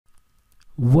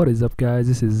What is up, guys?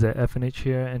 This is FNH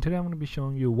here, and today I'm going to be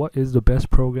showing you what is the best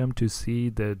program to see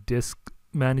the disk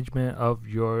management of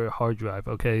your hard drive.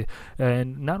 Okay,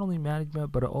 and not only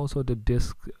management but also the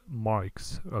disk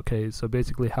marks. Okay, so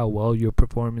basically how well your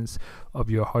performance of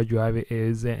your hard drive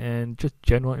is, and just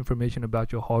general information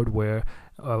about your hardware,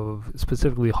 of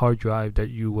specifically hard drive, that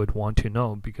you would want to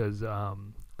know. Because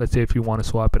let's say if you want to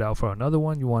swap it out for another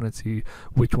one, you want to see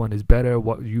which one is better,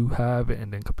 what you have,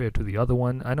 and then compare to the other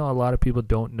one. I know a lot of people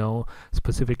don't know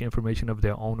specific information of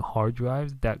their own hard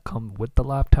drives that come with the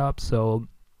laptop, so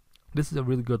this is a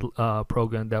really good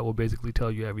program that will basically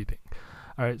tell you everything.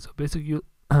 All right, so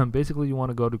basically you want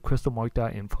to go to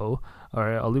crystalmark.info. All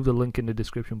right, I'll leave the link in the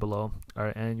description below. All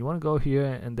right, and you want to go here,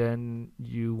 and then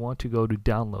you want to go to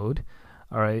download.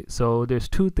 All right, so there's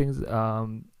two things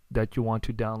that you want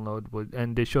to download with,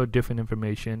 and they show different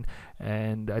information,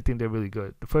 and I think they're really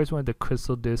good. The first one is the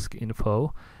Crystal Disk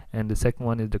Info, and the second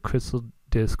one is the Crystal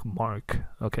Disk Mark.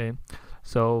 Okay,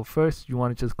 so first you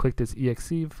want to just click this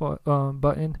exe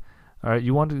button. All right,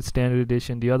 you want the standard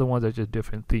edition. The other ones are just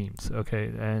different themes.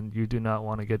 Okay, and you do not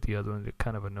want to get the other ones. They're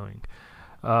kind of annoying.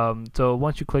 So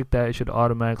once you click that, it should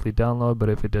automatically download, but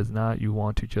if it does not, you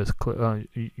want to just click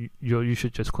you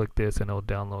should just click this and it'll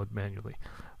download manually.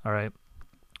 All right,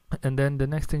 and then the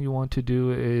next thing you want to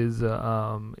do is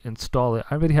install it.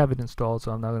 I already have it installed,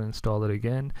 so I'm not going to install it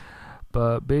again,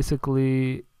 but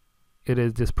basically it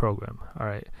is this program. All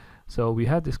right, so we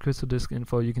have this Crystal Disk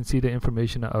Info. You can see the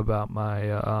information about my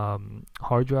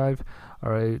hard drive.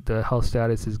 All right, the health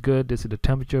status is good. This is the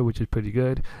temperature, which is pretty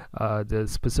good. The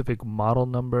specific model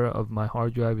number of my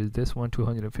hard drive is this one,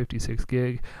 256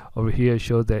 gig. Over here it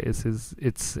shows that it's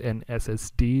an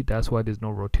SSD. That's why there's no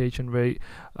rotation rate.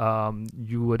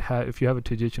 You would have, if you have a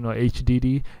traditional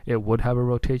HDD, it would have a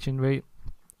rotation rate,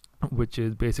 which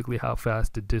is basically how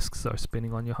fast the disks are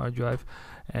spinning on your hard drive.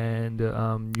 And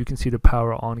you can see the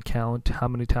power on count, how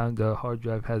many times the hard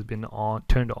drive has been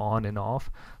turned on and off.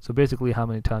 So basically how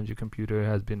many times your computer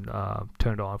has been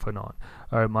turned off and on.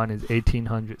 All right, mine is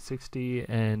 1860,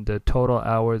 and the total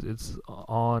hours it's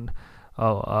on,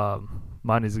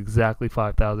 mine is exactly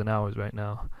 5,000 hours right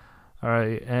now.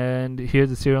 Alright, and here's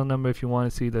the serial number. If you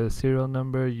want to see the serial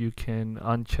number, you can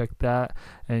uncheck that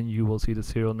and you will see the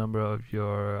serial number of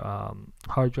your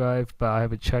hard drive, but I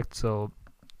have it checked, so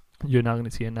you're not going to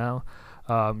see it now.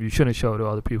 You shouldn't show it to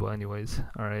other people anyways.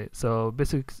 Alright, so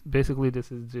basically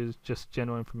this is just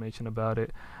general information about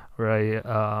it, right?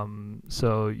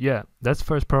 So yeah, that's the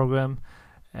first program.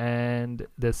 And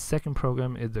the second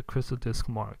program is the Crystal Disk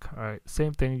Mark. Alright,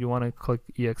 same thing, you want to click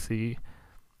exe,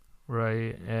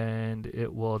 right, and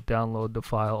it will download the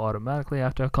file automatically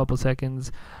after a couple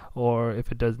seconds, or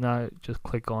if it does not, just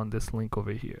click on this link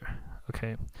over here.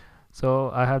 Okay,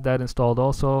 so I have that installed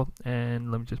also, and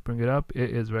let me just bring it up. It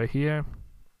is right here.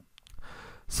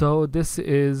 So this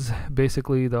is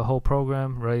basically the whole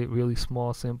program, right? Really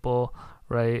small, simple,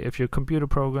 right? If your computer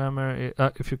programmer,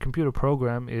 if your computer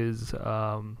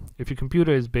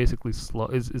is basically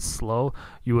slow,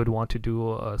 you would want to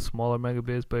do a smaller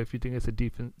megabits. But if you think it's a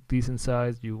decent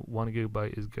size, 1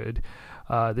 gigabyte is good.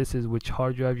 This is which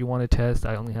hard drive you want to test.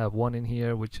 I only have one in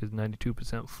here, which is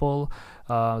 92% full.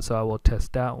 So I will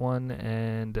test that one,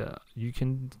 and you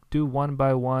can do one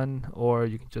by one, or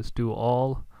you can just do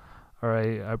all.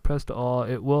 Alright, I pressed all.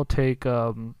 It will take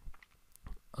a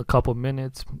couple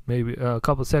minutes, maybe a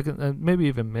couple seconds, maybe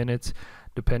even minutes,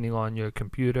 depending on your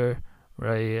computer,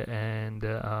 right? And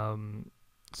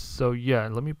so yeah,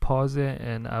 let me pause it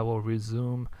and I will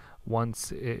resume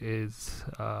once it is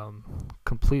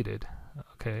completed.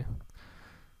 Okay.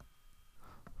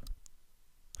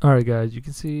 Alright guys, you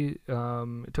can see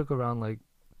it took around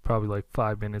probably like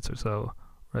 5 minutes or so,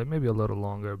 right? Maybe a little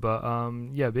longer, but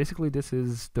yeah, basically this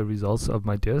is the results of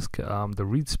my disk. The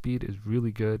read speed is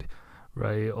really good,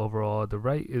 right? Overall, the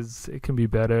write it can be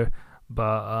better,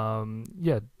 but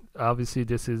yeah, obviously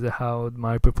this is how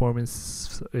my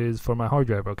performance is for my hard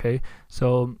drive. Okay,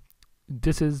 so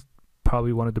this is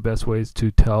probably one of the best ways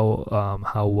to tell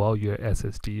how well your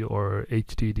SSD or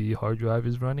HDD hard drive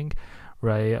is running,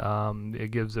 right?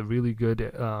 It gives a really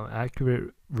good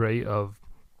accurate rate of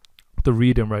the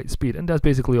read and write speed, and that's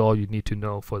basically all you need to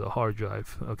know for the hard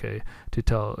drive, okay, to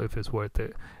tell if it's worth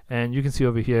it. And you can see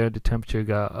over here the temperature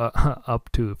got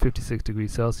up to 56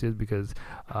 degrees Celsius, because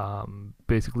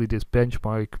basically this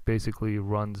benchmark basically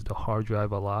runs the hard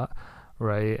drive a lot,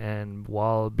 right? And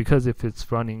because if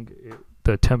it's running,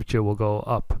 the temperature will go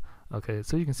up. Okay,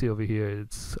 so you can see over here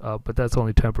it's up, but that's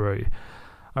only temporary.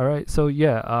 Alright, so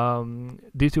yeah,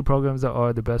 these two programs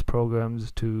are the best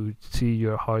programs to see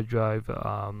your hard drive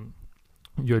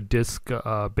your disk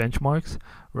benchmarks,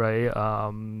 right?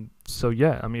 So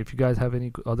yeah, I mean, if you guys have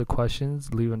any other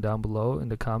questions, leave them down below in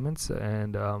the comments,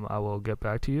 and I will get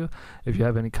back to you. If you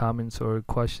have any comments or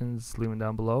questions, leave them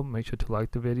down below. Make sure to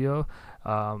like the video,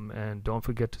 and don't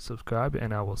forget to subscribe,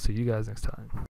 and I will see you guys next time.